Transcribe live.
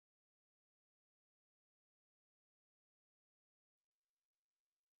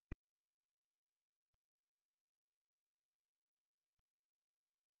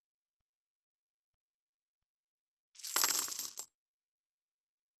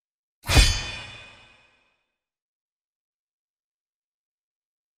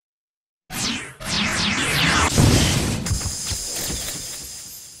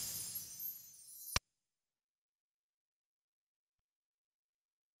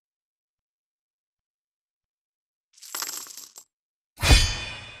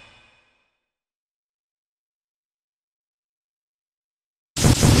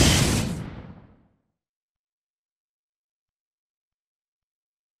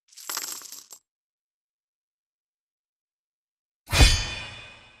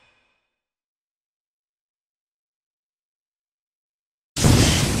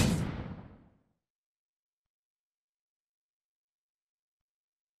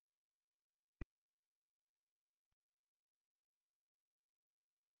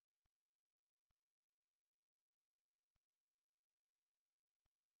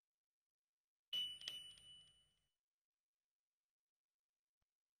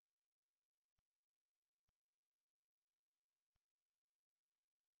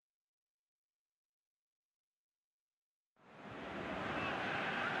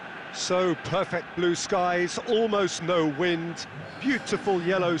So perfect blue skies, almost no wind, beautiful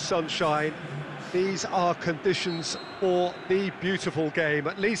yellow sunshine. These are conditions for the beautiful game.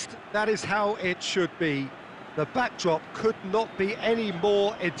 At least that is how it should be. The backdrop could not be any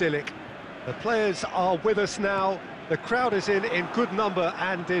more idyllic. The players are with us now. The crowd is in good number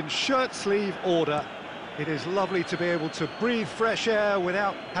and in shirt-sleeve order. It is lovely to be able to breathe fresh air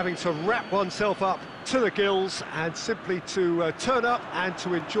without having to wrap oneself up to the gills and simply to turn up and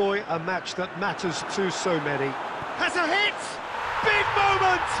to enjoy a match that matters to so many. Has a hit! Big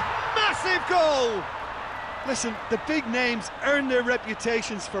moment! Massive goal! Listen, the big names earn their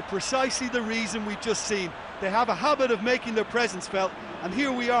reputations for precisely the reason we've just seen. They have a habit of making their presence felt, and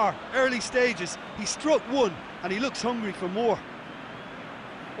here we are, early stages. He struck one, and he looks hungry for more.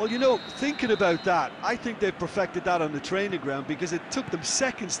 Well, you know, thinking about that, I think they've perfected that on the training ground because it took them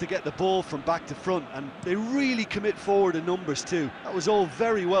seconds to get the ball from back to front, and they really commit forward in numbers too. That was all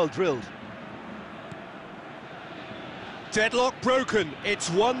very well drilled. Deadlock broken,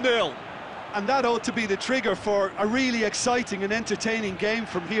 it's 1-0. And that ought to be the trigger for a really exciting and entertaining game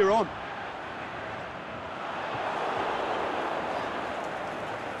from here on.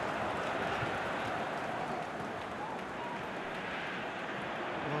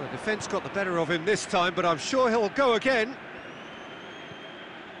 Well, the defence got the better of him this time, but I'm sure he'll go again.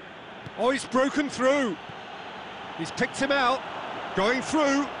 Oh, he's broken through. He's picked him out. Going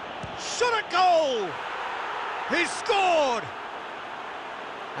through. Shot at goal! He's scored!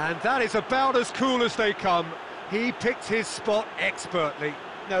 And that is about as cool as they come. He picked his spot expertly.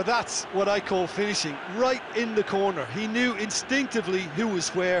 Now that's what I call finishing, right in the corner. He knew instinctively who was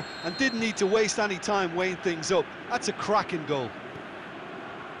where and didn't need to waste any time weighing things up. That's a cracking goal.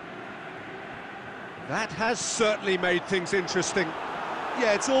 That has certainly made things interesting.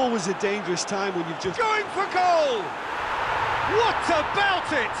 Yeah, it's always a dangerous time when you've just... Going for goal! What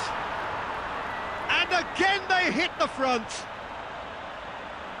about it? And again they hit the front.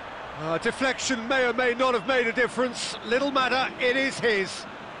 Deflection may or may not have made a difference. Little matter, it is his.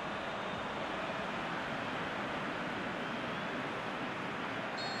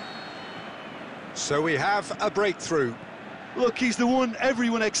 So we have a breakthrough. Look, he's the one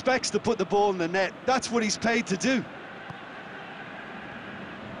everyone expects to put the ball in the net. That's what he's paid to do.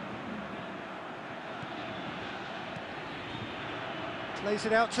 Plays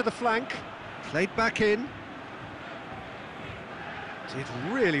it out to the flank. Played back in. Did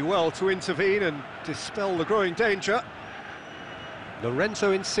really well to intervene and dispel the growing danger.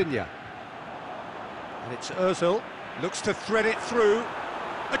 Lorenzo Insigne. And it's Ozil. Looks to thread it through.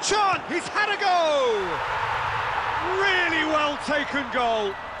 A chance! He's had a go! Really well taken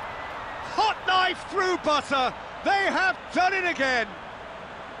goal. Hot knife through butter. They have done it again.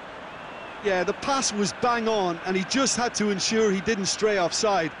 Yeah, the pass was bang on, and he just had to ensure he didn't stray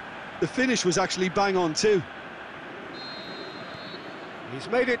offside. The finish was actually bang on too. He's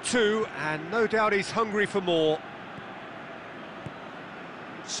made it 2, and no doubt he's hungry for more.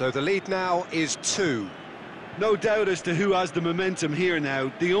 So the lead now is 2. No doubt as to who has the momentum here now.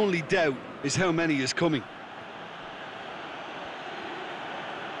 The only doubt is how many is coming.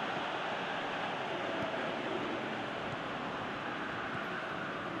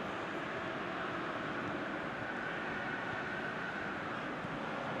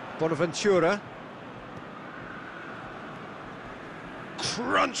 Bonaventura.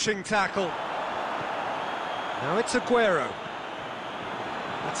 Crunching tackle. Now it's Aguero.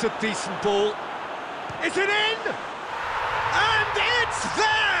 That's a decent ball. Is it in? And it's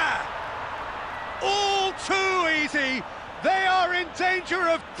there! All too easy. They are in danger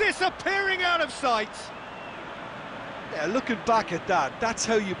of disappearing out of sight. Yeah, looking back at that, that's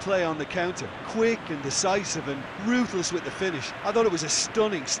how you play on the counter. Quick and decisive and ruthless with the finish. I thought it was a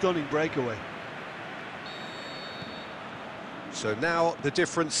stunning, stunning breakaway. So now the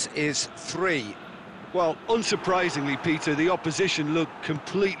difference is 3. Well, unsurprisingly, Peter, the opposition looked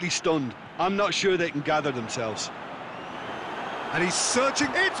completely stunned. I'm not sure they can gather themselves. And he's searching.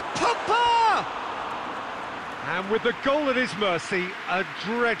 It's Pogba! And with the goal at his mercy, a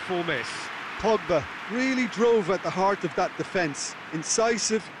dreadful miss. Pogba really drove at the heart of that defence.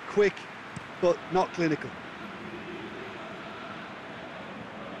 Incisive, quick, but not clinical.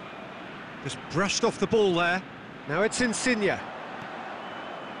 Just brushed off the ball there. Now it's Insigne.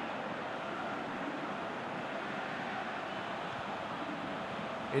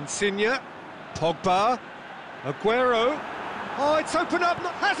 Insigne, Pogba, Aguero. Oh, it's opened up,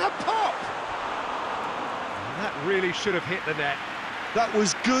 has a pop! And that really should have hit the net. That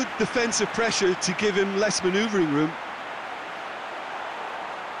was good defensive pressure to give him less manoeuvring room.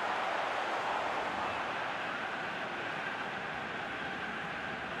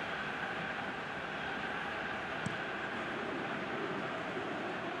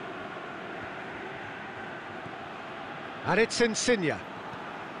 And it's Insigne.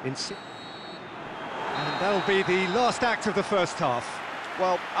 And that'll be the last act of the first half.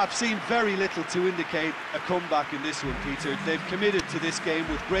 Well, I've seen very little to indicate a comeback in this one, Peter. They've committed to this game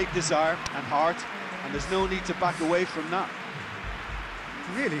with great desire and heart, and there's no need to back away from that.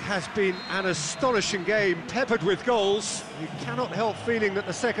 It really has been an astonishing game, peppered with goals. You cannot help feeling that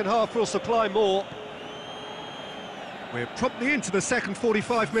the second half will supply more. We're promptly into the second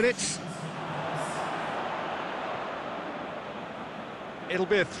 45 minutes. It'll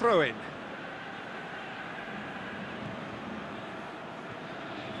be a throw-in.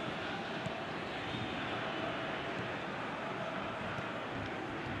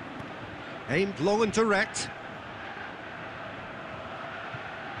 Aimed long and direct.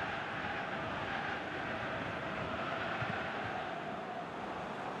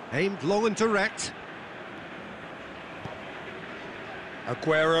 Aimed long and direct.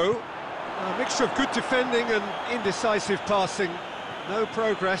 Aguero. A mixture of good defending and indecisive passing. No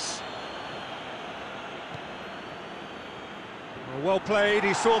progress. Well played,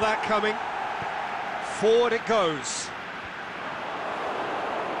 he saw that coming. Forward it goes.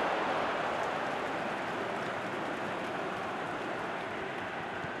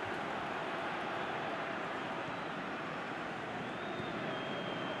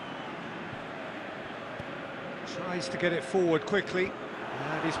 Tries to get it forward quickly,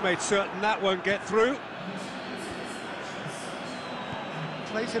 and he's made certain that won't get through.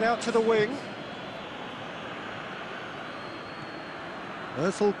 Plays it out to the wing.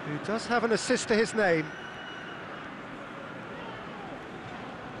 Özil, who does have an assist to his name.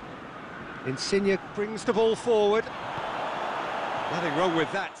 Insigne brings the ball forward. Nothing wrong with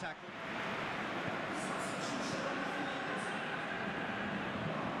that tackle.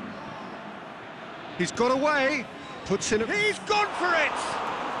 He's got away, puts in a... He's gone for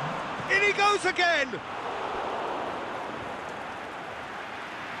it! In he goes again!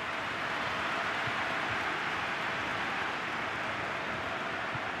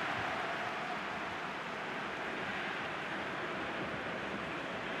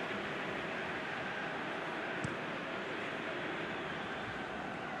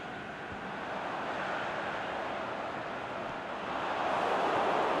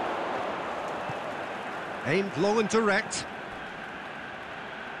 Aimed long and direct.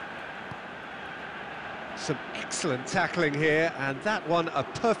 Some excellent tackling here, and that one a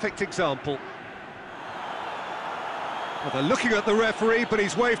perfect example. Well, they're looking at the referee, but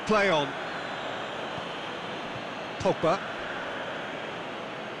he's waved play on. Pogba.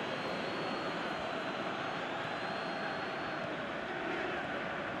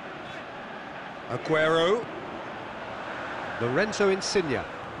 Aguero. Lorenzo Insigne.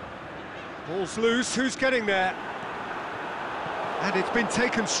 Ball's loose, who's getting there? And it's been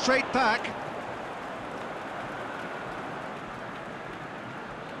taken straight back.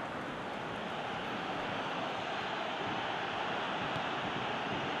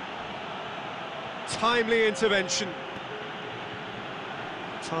 Timely intervention.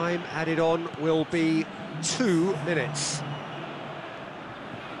 Time added on will be 2 minutes.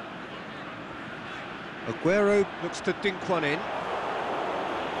 Aguero looks to dink one in.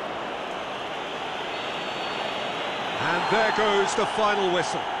 And there goes the final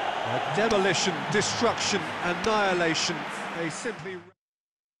whistle. A demolition, destruction, annihilation. They simply...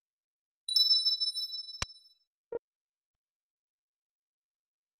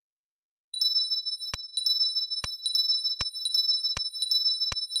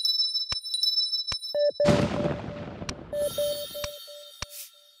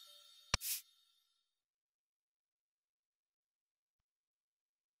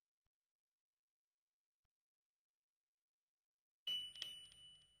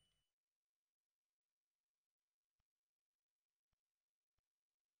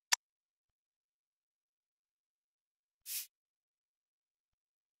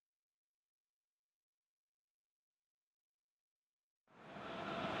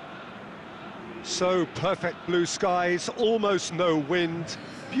 So perfect blue skies, almost no wind,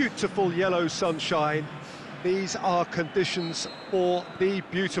 beautiful yellow sunshine. These are conditions for the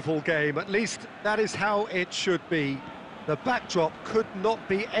beautiful game. At least that is how it should be. The backdrop could not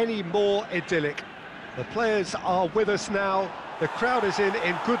be any more idyllic. The players are with us now. The crowd is in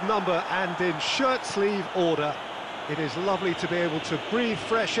good number and in shirt-sleeve order. It is lovely to be able to breathe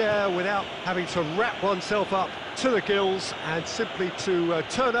fresh air without having to wrap oneself up to the gills, and simply to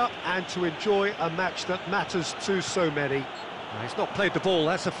turn up and to enjoy a match that matters to so many. He's not played the ball,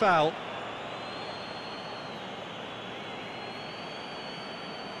 that's a foul.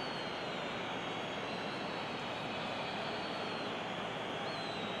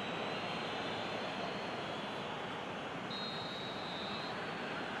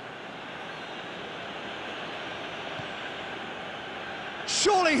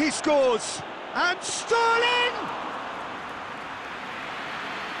 Surely he scores! And Sterling!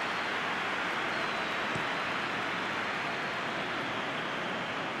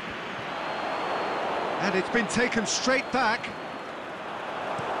 And it's been taken straight back.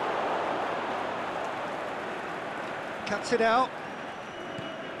 Cuts it out.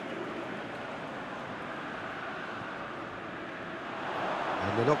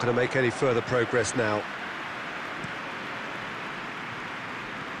 And they're not going to make any further progress now.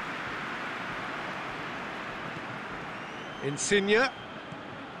 Insigne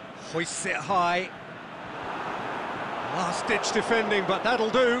hoists it high. Last-ditch defending, but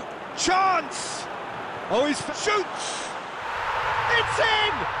that'll do. Chance! Oh, he shoots! It's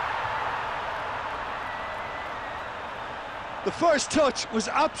in! The first touch was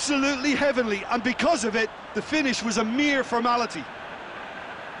absolutely heavenly, and because of it, the finish was a mere formality.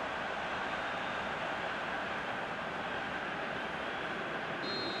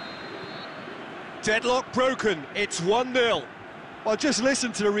 Deadlock broken, it's 1-0. Well, just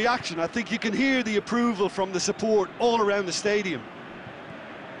listen to the reaction. I think you can hear the approval from the support all around the stadium.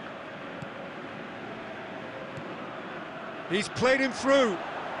 He's played him through.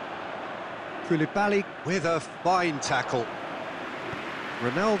 Koulibaly with a fine tackle.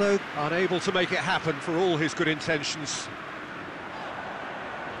 Ronaldo unable to make it happen for all his good intentions.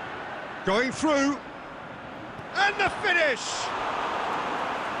 Going through. And the finish!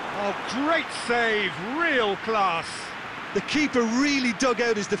 Oh, great save, real class. The keeper really dug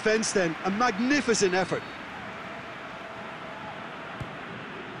out his defence then, a magnificent effort.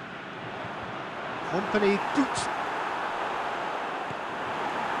 Company good.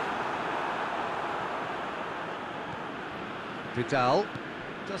 Vidal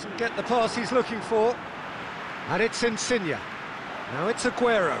doesn't get the pass he's looking for. And it's Insigne. Now it's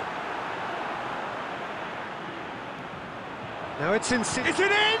Aguero. Now it's Insigne. Is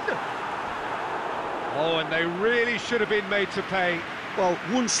it in? Oh, and they really should have been made to pay. Well,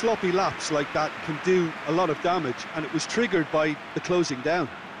 one sloppy lapse like that can do a lot of damage, and it was triggered by the closing down.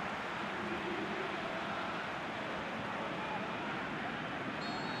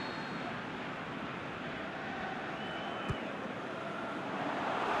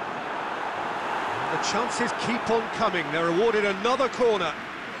 The chances keep on coming. They're awarded another corner.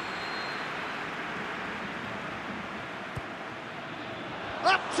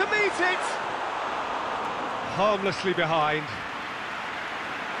 Up to meet it! Harmlessly behind.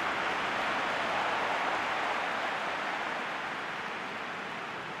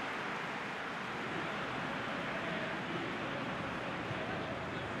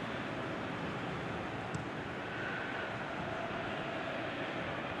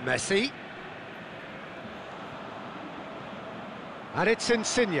 Messi. And it's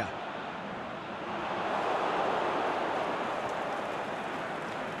Insigne.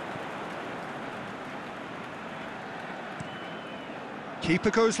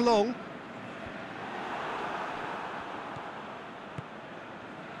 Keeper goes long.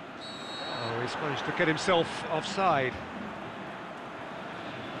 Oh, he's managed to get himself offside.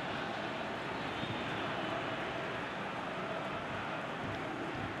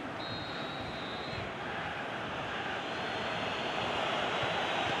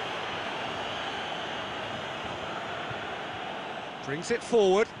 Brings it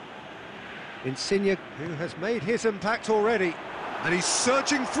forward. Insigne, who has made his impact already. And he's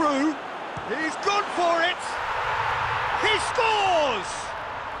surging through. He's gone for it. He scores!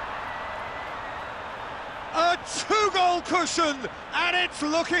 A two-goal cushion, and it's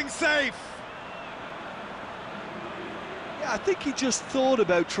looking safe. Yeah, I think he just thought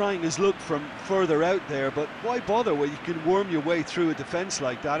about trying his luck from further out there, but why bother when you can worm your way through a defence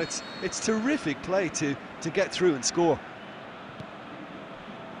like that? It's terrific play to get through and score.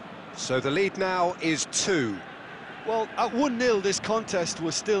 So the lead now is 2. Well, at 1-0 this contest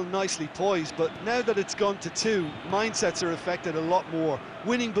was still nicely poised, but now that it's gone to 2, mindsets are affected a lot more.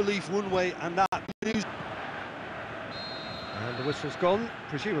 Winning belief one way and that losing. And the whistle's gone,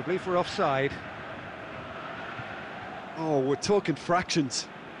 presumably for offside. Oh, we're talking fractions.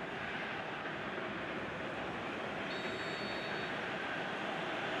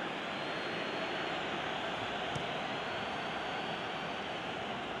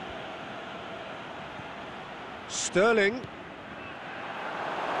 Sterling.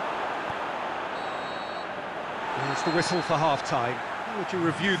 Here's the whistle for half-time. How would you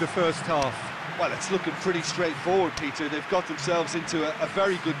review the first half? Well, it's looking pretty straightforward, Peter. They've got themselves into a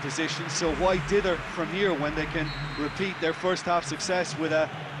very good position, so why dither from here when they can repeat their first half success with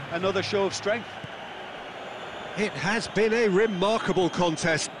another show of strength? It has been a remarkable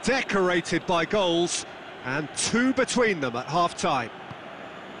contest, decorated by goals, and 2 between them at half-time.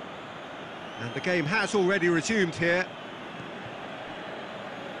 And the game has already resumed here.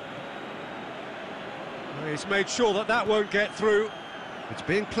 He's made sure that that won't get through. It's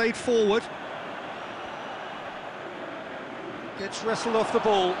being played forward. Gets wrestled off the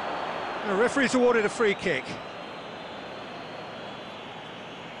ball. The referee's awarded a free kick.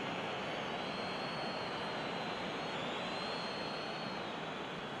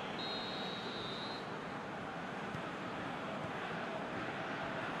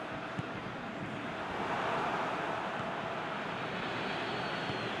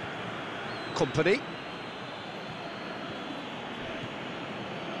 Company.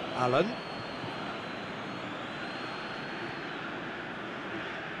 Allen.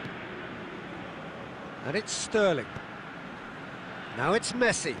 And it's Sterling. Now it's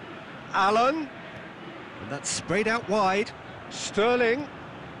Messi. Allen. And that's sprayed out wide. Sterling.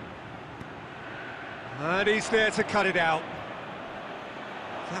 And he's there to cut it out.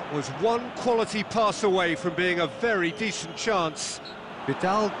 That was one quality pass away from being a very decent chance.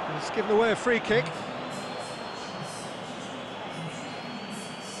 Vidal has given away a free kick.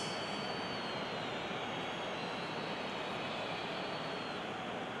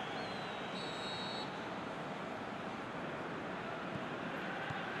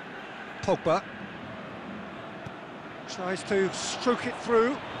 Pogba tries to stroke it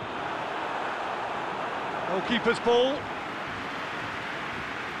through. Goalkeeper's ball.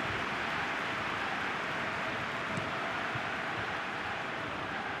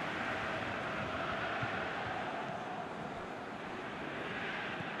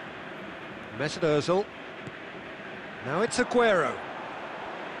 Mesut Ozil. Now it's Aguero.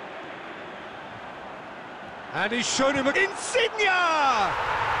 And he's shown him Insigne!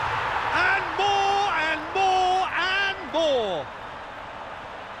 And more, and more, and more!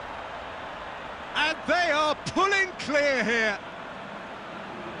 And they are pulling clear here.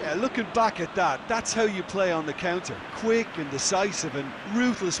 Yeah, looking back at that, that's how you play on the counter. Quick and decisive and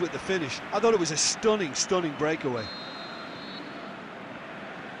ruthless with the finish. I thought it was a stunning, stunning breakaway.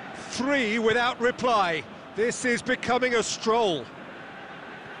 3 without reply. This is becoming a stroll.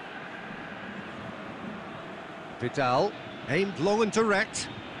 Vidal, aimed long and direct.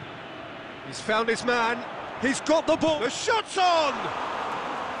 He's found his man. He's got the ball. The shot's on!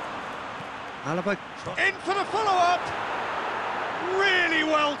 Alaba in for the follow-up. Really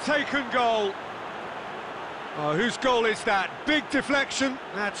well taken goal. Oh, whose goal is that? Big deflection.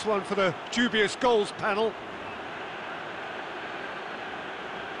 That's one for the dubious goals panel.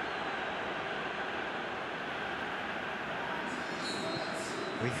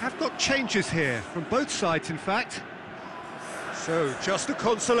 We have got changes here, from both sides in fact. So, just a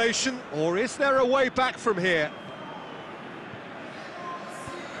consolation, or is there a way back from here?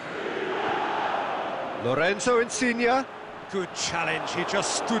 Lorenzo Insigne, good challenge, he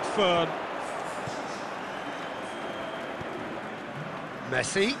just stood firm.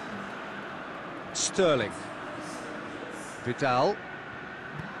 Messi. Sterling. Vidal.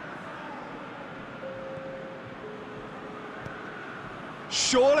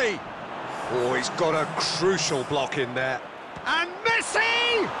 Surely! Oh, he's got a crucial block in there. And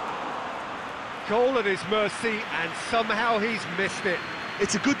Messi! Goal at his mercy, and somehow he's missed it.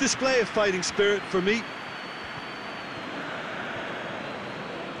 It's a good display of fighting spirit for me.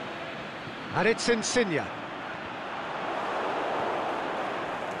 And it's Insigne.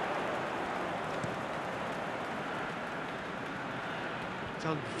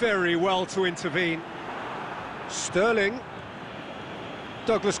 Done very well to intervene. Sterling.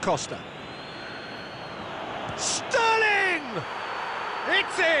 Douglas Costa. Sterling!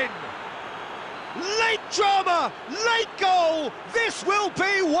 It's in! Late drama, late goal! This will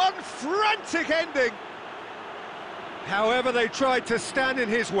be one frantic ending! However they tried to stand in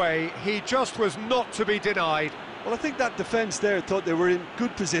his way, he just was not to be denied. Well, I think that defence there thought they were in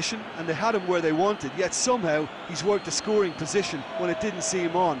good position and they had him where they wanted, yet somehow he's worked a scoring position when it didn't see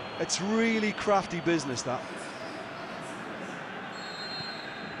him on. It's really crafty business, that.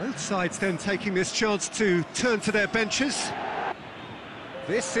 Both sides then taking this chance to turn to their benches.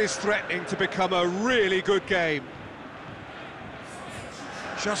 This is threatening to become a really good game.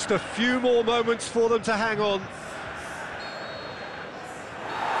 Just a few more moments for them to hang on.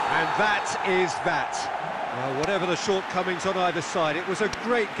 And that is that. Well, whatever the shortcomings on either side, it was a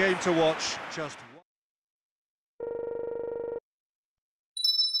great game to watch. Just